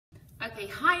Okay,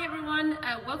 hi everyone.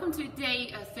 Welcome to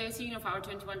day 13 of our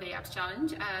 21-day abs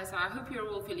challenge. So I hope you're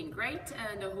all feeling great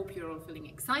and I hope you're all feeling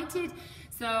excited.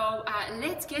 So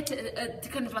let's get to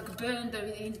kind of like burn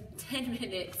in 10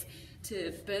 minutes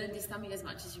to burn this tummy as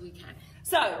much as we can.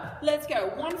 So let's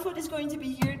go. One foot is going to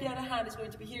be here, the other hand is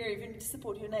going to be here. If you need to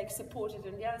support your neck, support it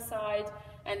on the other side.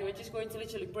 And we're just going to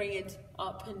literally bring it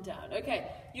up and down.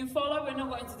 Okay, you follow. We're not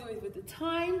going to do it with the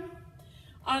time.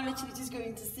 I'm literally just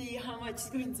going to see how much is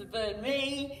going to burn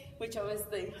me, which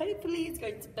obviously, hopefully, it's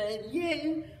going to burn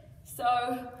you.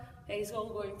 So it's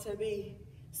all going to be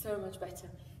so much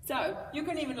better. So you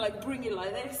can even like bring it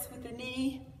like this with the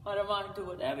knee. I don't mind, do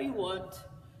whatever you want.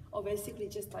 Or basically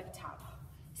just like tap.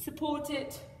 Support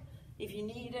it if you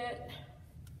need it.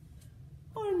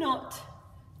 Or not.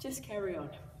 Just carry on.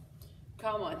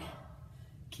 Come on.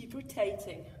 Keep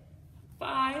rotating.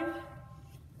 5,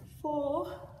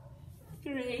 4,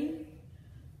 3,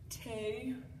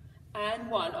 2,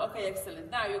 and 1. Okay, excellent.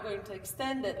 Now you're going to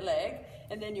extend that leg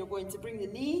and then you're going to bring the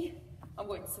knee. I'm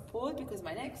going to support because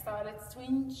my neck started to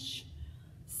twinge.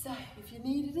 So if you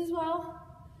need it as well,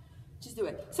 just do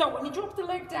it. So when you drop the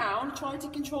leg down, try to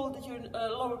control that your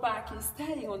lower back is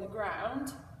staying on the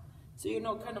ground. So you're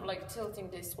not kind of like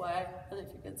tilting this way. I don't know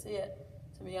if you can see it.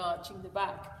 So me arching the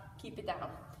back. Keep it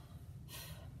down.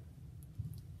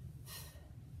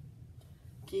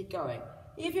 Keep going.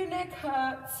 If your neck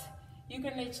hurts, you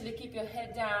can literally keep your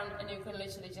head down and you can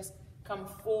literally just come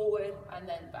forward and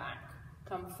then back.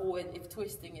 Come forward if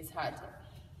twisting is hard.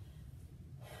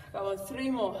 Come on,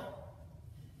 3 more.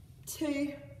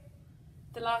 2.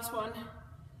 The last one.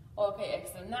 Okay,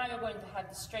 excellent. Now you're going to have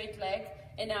the straight leg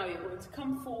and now you're going to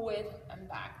come forward and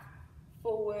back.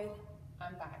 Forward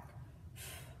and back.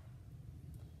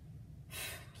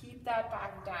 Keep that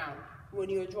back down when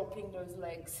you're dropping those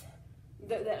legs.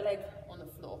 That leg on the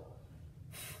floor.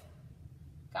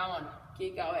 Come on,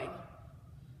 keep going.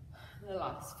 The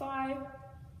last 5,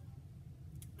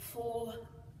 4,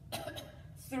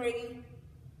 3,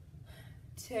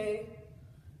 2,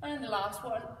 and the last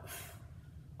one.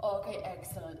 Okay,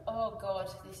 excellent. Oh God,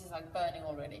 this is like burning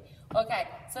already. Okay,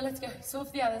 so let's go. So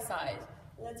off the other side.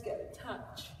 Let's go.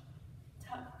 Touch,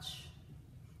 touch,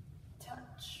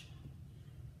 touch.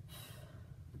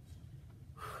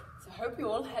 So I hope you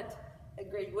all had a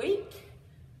great week.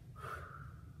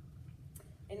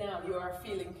 And now you are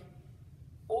feeling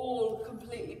all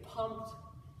completely pumped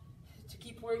to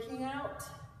keep working out.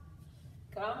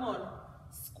 Come on,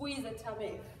 squeeze the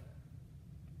tummy.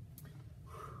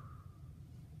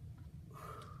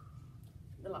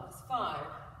 The last 5,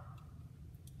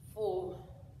 4,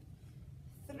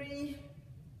 3,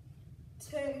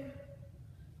 2,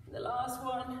 the last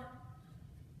one.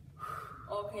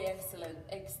 Okay, excellent.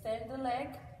 Extend the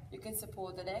leg. You can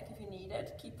support the neck if you need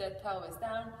it. Keep that pelvis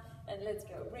down and let's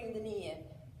go. Bring the knee in.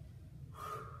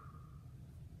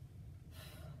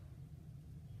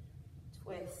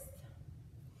 Twist.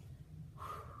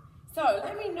 So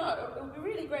let me know. It would be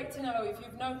really great to know if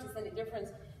you've noticed any difference.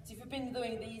 So if you've been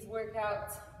doing these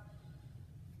workouts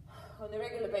on a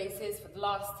regular basis for the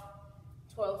last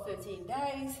 12, 13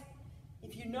 days,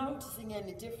 if you're noticing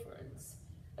any difference,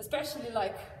 especially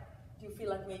like, do you feel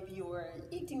like maybe your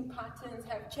eating patterns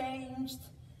have changed?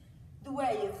 The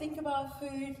way you think about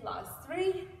food? Last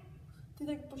 3. Did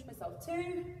I push myself?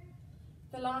 2.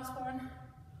 The last one.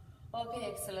 Okay,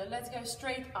 excellent. Let's go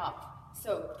straight up.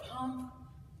 So pump,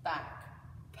 back,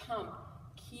 pump.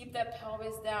 Keep that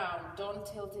pelvis down. Don't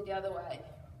tilt it the other way.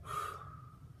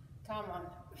 Come on.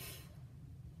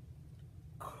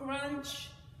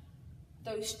 Crunch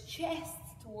those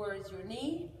chests towards your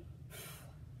knee.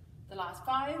 The last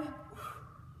 5,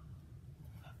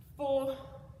 4,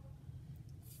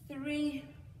 3,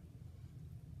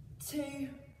 2,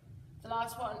 the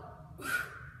last one.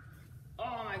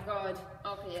 Oh my God.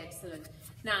 Okay, excellent.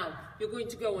 Now you're going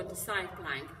to go on the side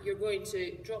plank. You're going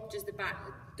to drop just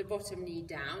the bottom knee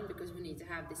down because we need to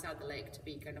have this other leg to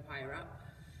be kind of higher up.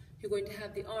 You're going to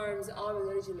have the arms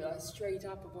literally like straight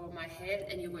up above my head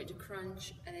and you're going to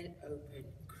crunch and then open.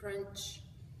 Crunch.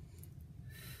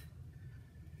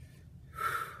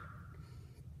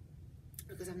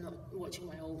 Because I'm not watching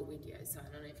my older videos, so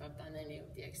I don't know if I've done any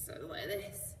of the exercises like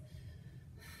this.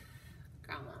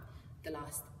 Come on, the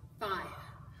last 5.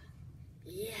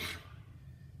 Yeah.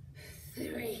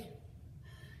 3,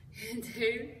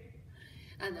 2,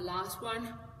 and the last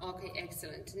one. Okay,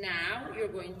 excellent. Now you're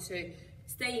going to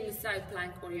stay in the side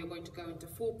plank or you're going to go into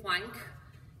full plank.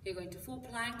 You're going to full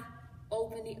plank,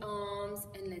 open the arms,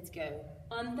 and let's go.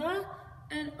 Under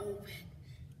and open.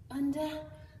 Under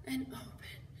and open.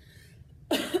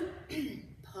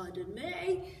 Pardon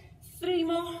me. 3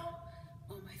 more.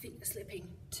 Oh, my feet are slipping.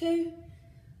 2, 2.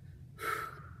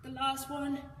 The last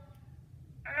one.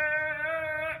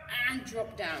 And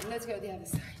drop down. Let's go the other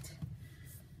side.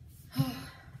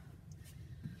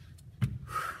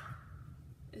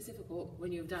 It's difficult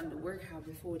when you've done the workout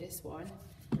before this one.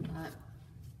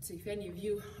 So if any of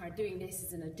you are doing this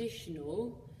as an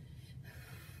additional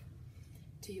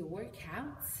to your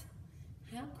workouts,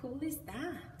 how cool is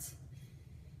that?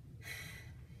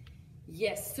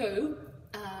 Yes, so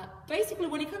basically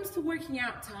when it comes to working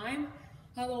out time,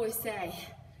 I'll always say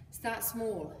start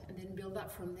small and then build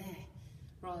up from there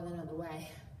rather than other way.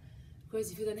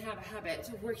 Because if you don't have a habit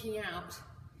of working out,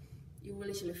 you will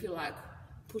literally feel like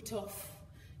put off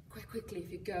quite quickly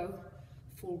if you go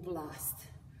full blast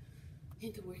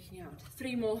into working out.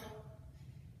 3 more,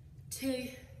 2,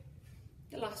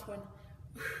 the last one.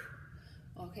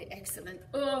 Okay, excellent.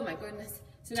 Oh my goodness.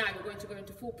 So now we're going to go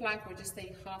into full plank. We're just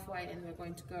staying halfway and we're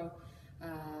going to go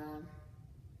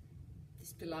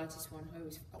this Pilates one. I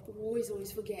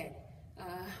always forget.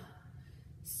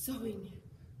 Sewing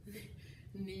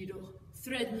needle,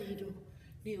 thread needle,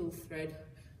 needle thread,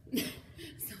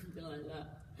 something like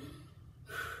that.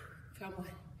 Come on,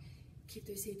 keep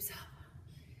those hips up.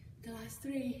 The last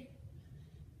 3,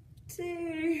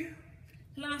 2,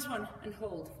 last one, and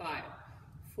hold. 5,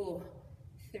 4,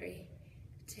 3,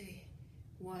 2,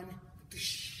 1.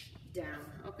 Down.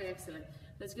 Okay, excellent.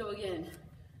 Let's go again.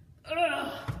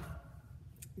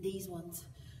 These ones.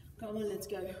 Come on, let's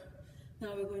go.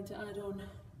 Now we're going to add on.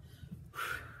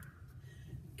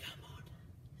 Come on,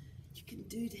 you can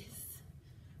do this.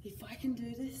 If I can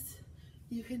do this,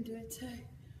 you can do it too.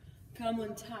 Come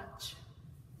on, touch,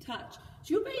 touch.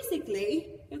 So you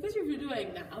basically, because you're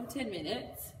doing now 10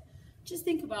 minutes, just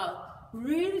think about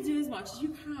really do as much as you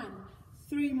can.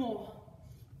 3 more,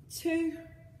 2,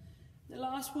 the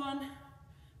last one.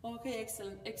 Okay,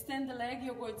 excellent. Extend the leg.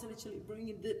 You're going to literally bring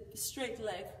in the straight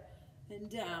leg and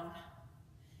down.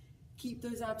 Keep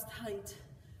those abs tight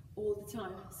all the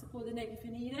time. Support the neck if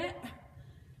you need it.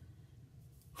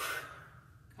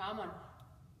 Come on.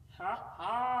 Ha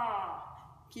ha.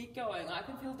 Keep going. I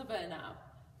can feel the burn now.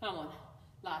 Come on.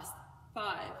 Last.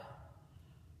 5,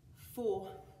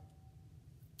 4,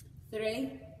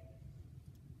 3,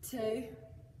 2,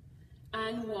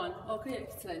 and 1. Okay,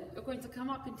 excellent. You're going to come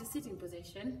up into sitting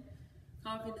position.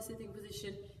 Come up into sitting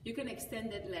position. You can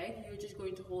extend that leg. You're just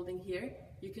going to hold in here.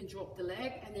 You can drop the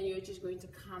leg and then you're just going to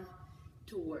come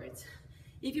towards.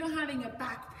 If you're having a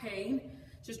back pain,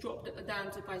 just drop it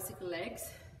down to bicycle legs.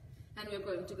 And we're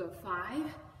going to go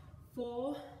 5,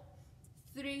 4,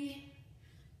 3,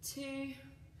 2,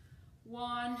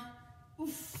 1.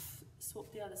 Oof.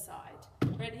 Swap the other side.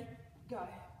 Ready? Go.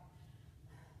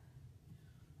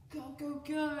 Go, go,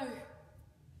 go.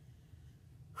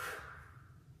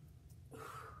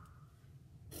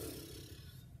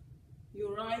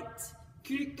 You're right.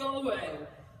 Keep going.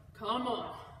 Come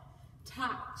on.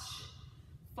 Touch.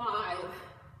 5,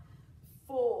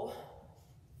 4,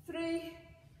 3,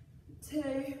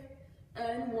 2,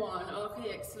 and 1. Okay,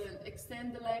 excellent.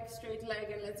 Extend the leg, straight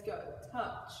leg, and let's go.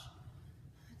 Touch.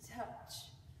 Touch.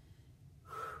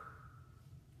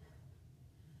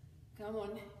 Come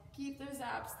on. Keep those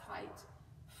abs tight.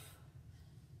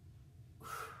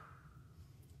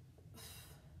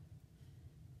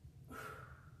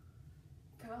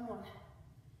 Come on.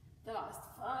 The last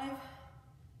 5,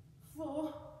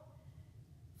 4,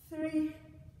 3,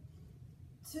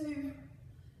 2,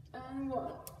 and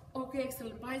 1. Okay,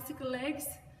 excellent. Bicycle legs,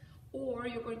 or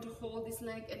you're going to hold this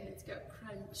leg and let's go.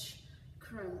 Crunch,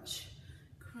 crunch,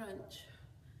 crunch.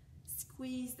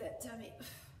 Squeeze that tummy.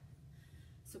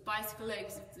 So bicycle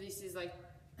legs, this is like,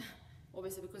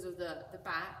 obviously because of the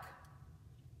back.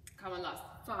 Come on, last.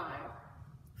 5,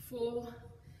 4,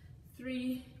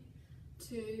 3,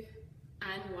 2,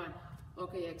 and 1.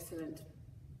 Okay, excellent.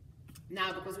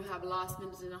 Now, because we have last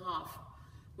minute and a half,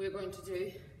 we're going to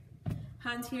do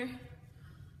hands here.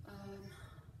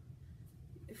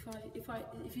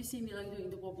 If you see me like doing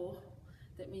the wobble,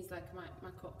 that means like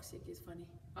my coccyx is funny.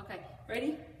 Okay,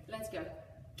 ready? Let's go.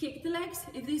 Kick the legs.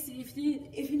 If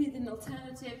you need an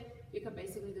alternative, you can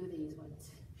basically do these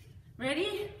ones.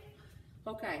 Ready?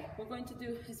 Okay, we're going to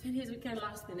do as many as we can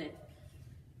last minute.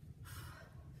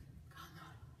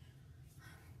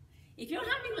 If you're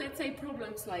having, let's say,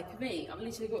 problems like me, I've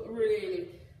literally got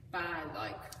really bad,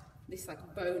 like this like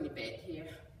bony bit here.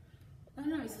 I don't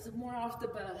know, this is more after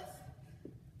birth.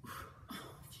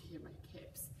 Oh, if you hear my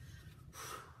hips.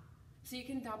 So you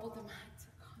can double the mat.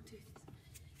 I can't do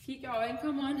this. Keep going,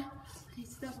 come on. I need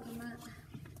to double the mat.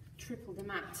 Triple the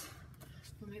mat.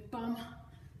 For my bum.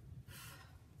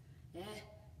 Yeah,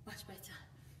 much better.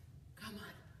 Come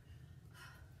on.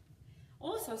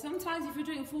 Also, So sometimes if you're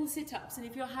doing full sit-ups and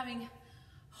if you're having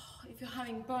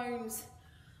bones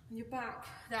on your back,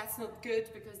 that's not good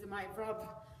because they might rub.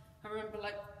 I remember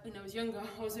like when I was younger,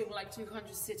 I was doing like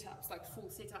 200 sit-ups, like full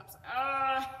sit-ups.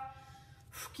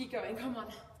 Keep going, come on.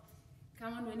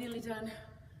 Come on, we're nearly done.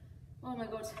 Oh my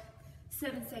God,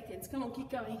 7 seconds, come on, keep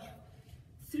going.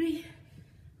 3,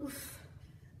 oof.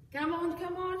 Come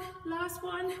on, last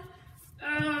one.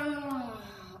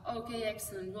 Okay,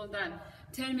 excellent, well done.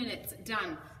 10 minutes,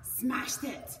 done, smashed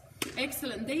it.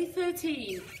 Excellent, day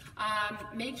 13.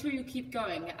 Make sure you keep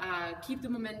going, keep the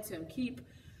momentum, keep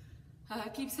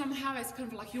somehow it's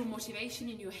kind of like your motivation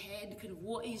in your head, kind of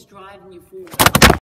what is driving you forward.